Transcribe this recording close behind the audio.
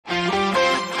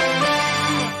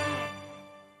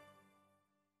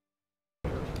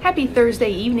Happy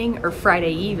Thursday evening, or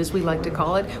Friday Eve as we like to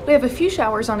call it. We have a few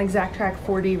showers on ExactTrack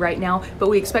 4D right now, but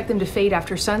we expect them to fade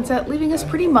after sunset, leaving us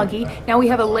pretty muggy. Now we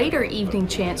have a later evening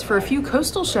chance for a few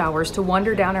coastal showers to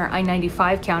wander down our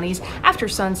I-95 counties after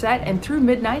sunset, and through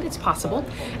midnight it's possible.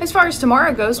 As far as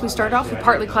tomorrow goes, we start off with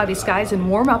partly cloudy skies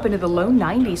and warm up into the low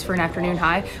 90s for an afternoon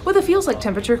high, with a feels like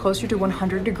temperature closer to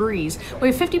 100 degrees. We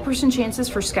have 50% chances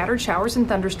for scattered showers and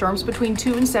thunderstorms between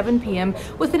 2 and 7 p.m.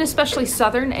 with an especially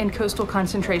southern and coastal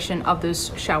concentration of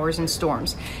those showers and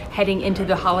storms. Heading into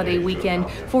the holiday weekend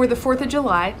for the 4th of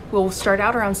July, we'll start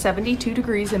out around 72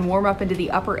 degrees and warm up into the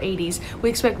upper 80s. We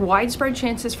expect widespread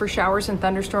chances for showers and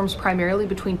thunderstorms primarily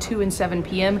between 2 and 7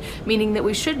 p.m., meaning that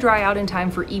we should dry out in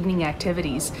time for evening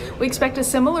activities. We expect a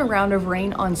similar round of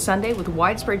rain on Sunday with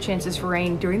widespread chances for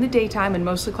rain during the daytime and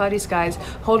mostly cloudy skies,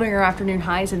 holding our afternoon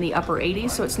highs in the upper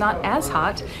 80s, so it's not as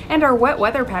hot. And our wet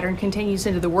weather pattern continues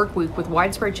into the work week with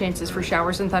widespread chances for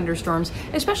showers and thunderstorms,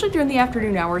 especially during the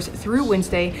afternoon hours through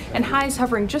Wednesday, and highs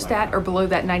hovering just at or below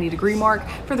that 90-degree mark.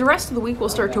 For the rest of the week, we'll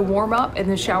start to warm up, and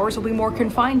the showers will be more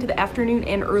confined to the afternoon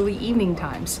and early evening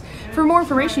times. For more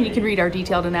information, you can read our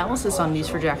detailed analysis on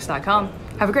news4jax.com.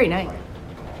 Have a great night.